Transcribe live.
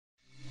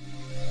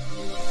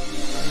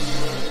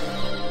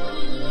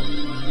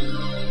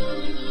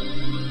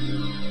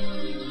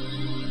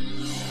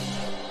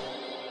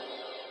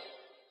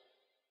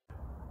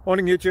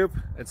Morning YouTube,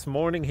 it's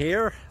morning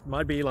here. It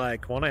might be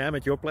like 1 a.m.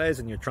 at your place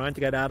and you're trying to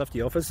get out of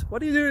the office.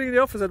 What are you doing in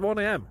the office at 1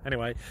 a.m?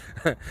 Anyway,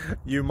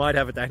 you might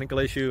have a technical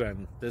issue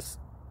and this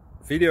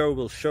video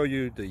will show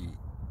you the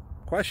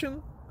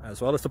question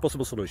as well as the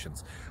possible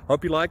solutions.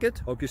 Hope you like it,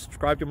 hope you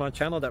subscribe to my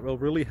channel. That will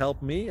really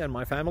help me and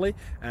my family,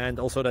 and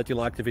also that you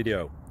like the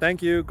video.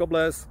 Thank you, God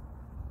bless.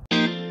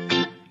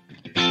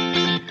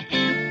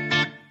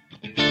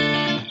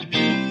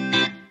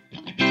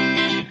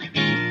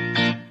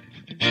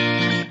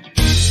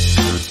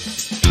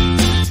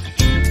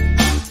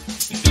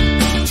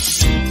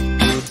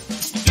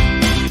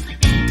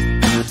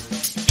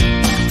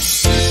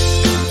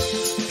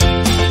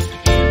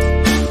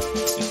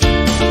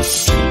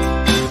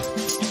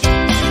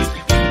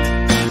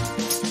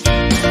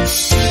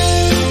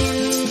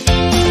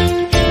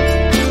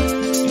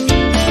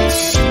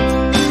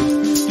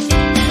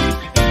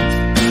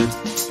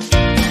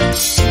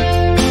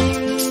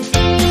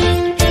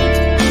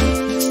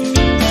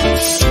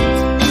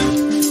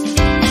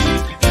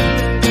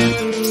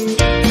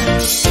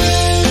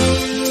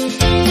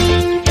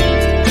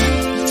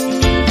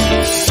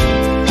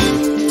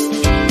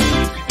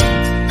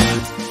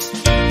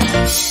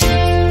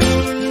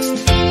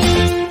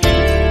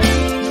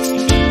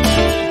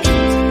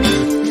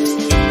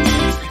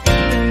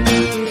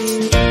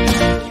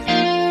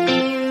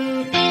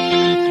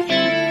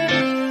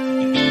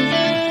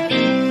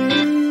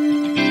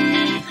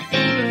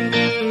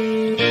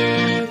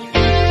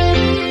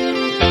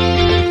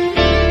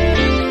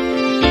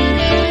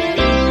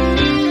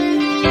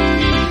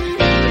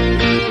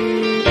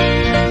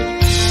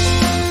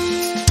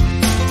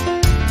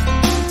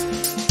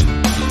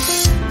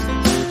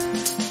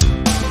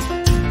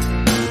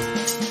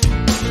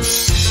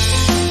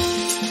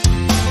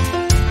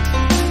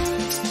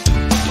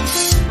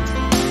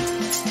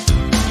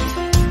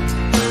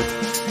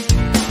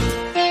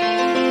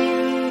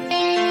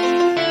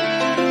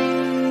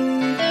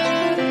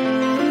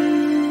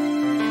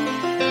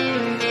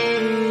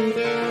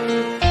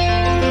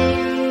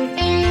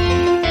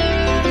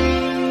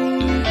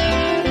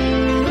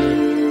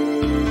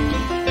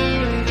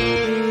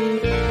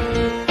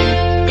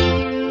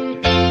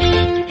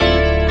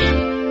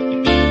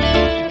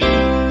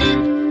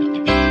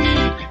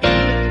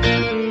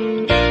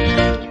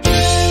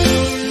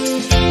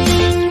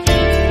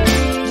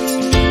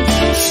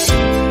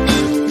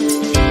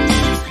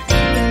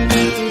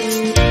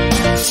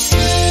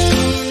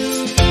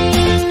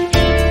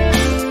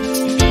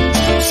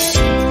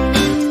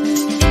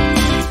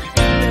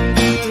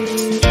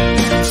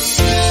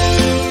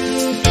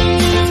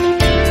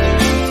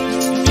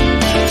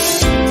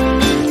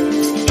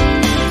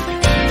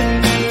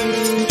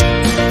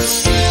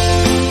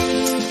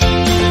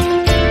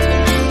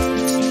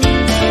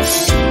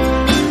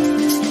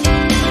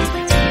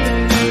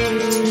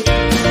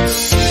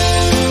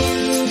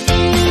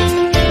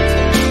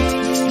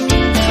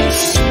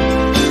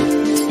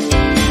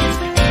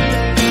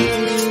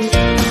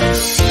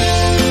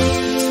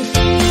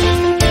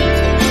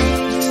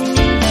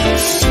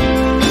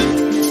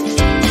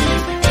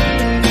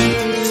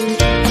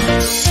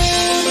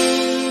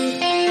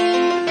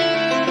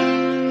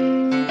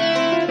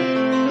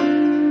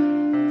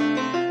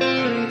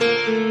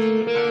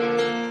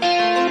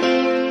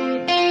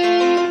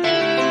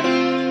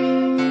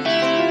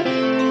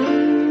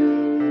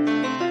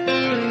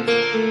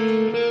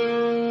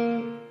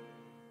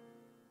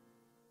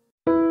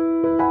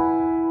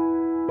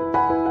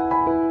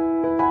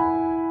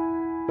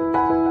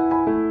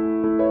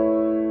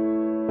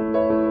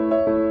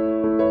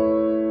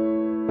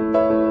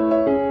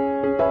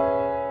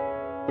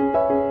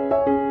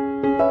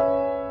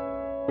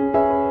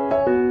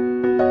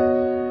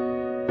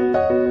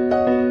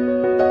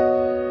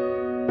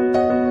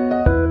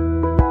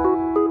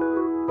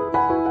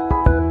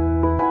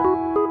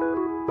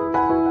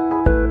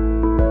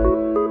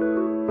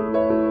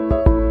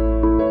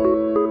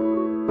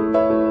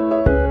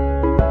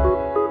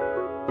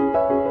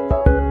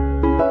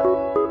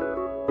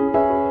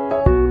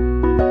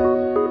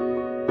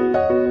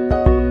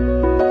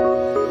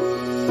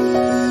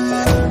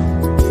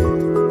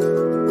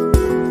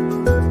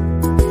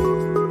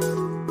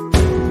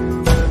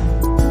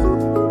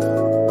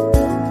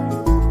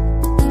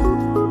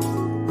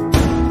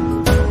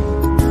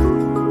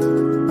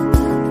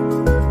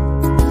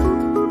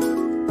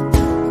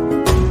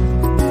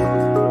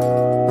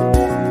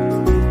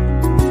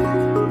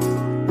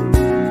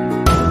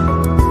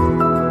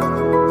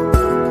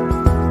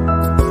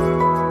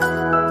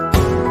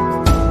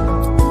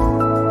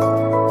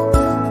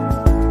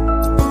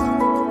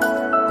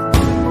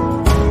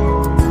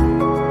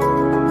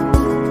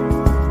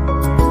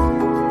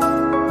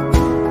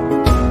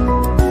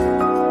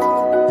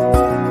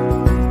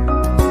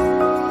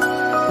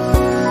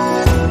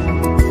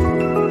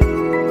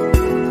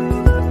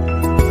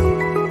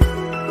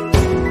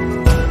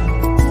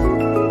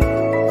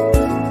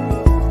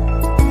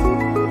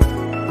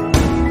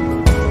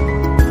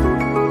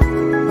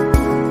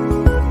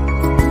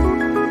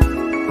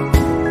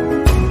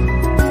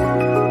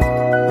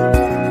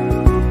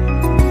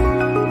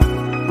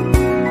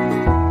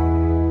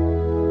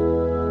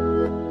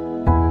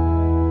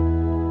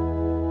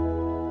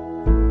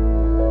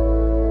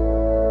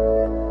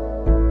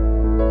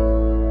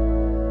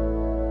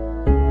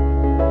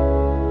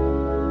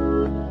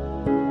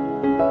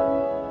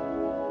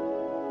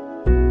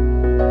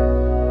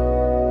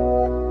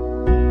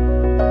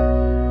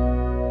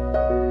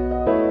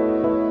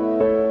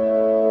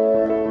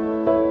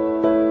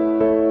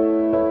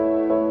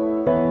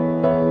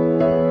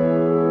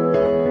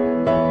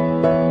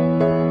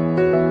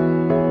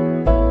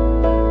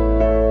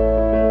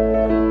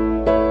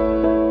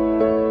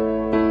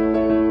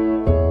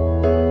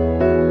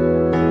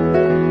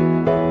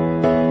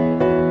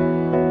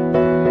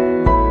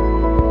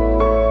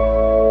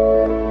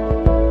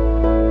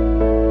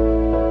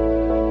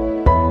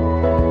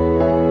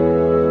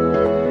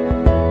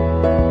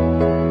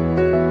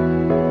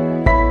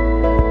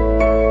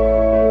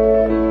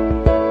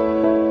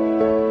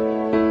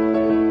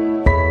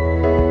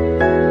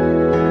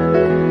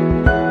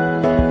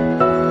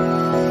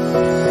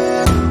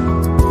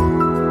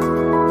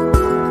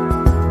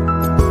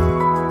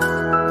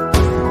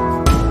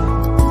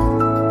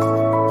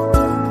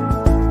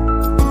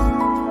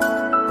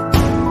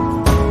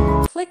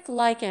 Click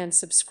like and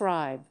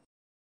subscribe.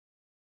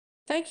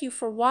 Thank you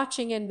for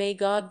watching and may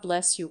God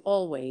bless you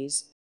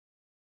always.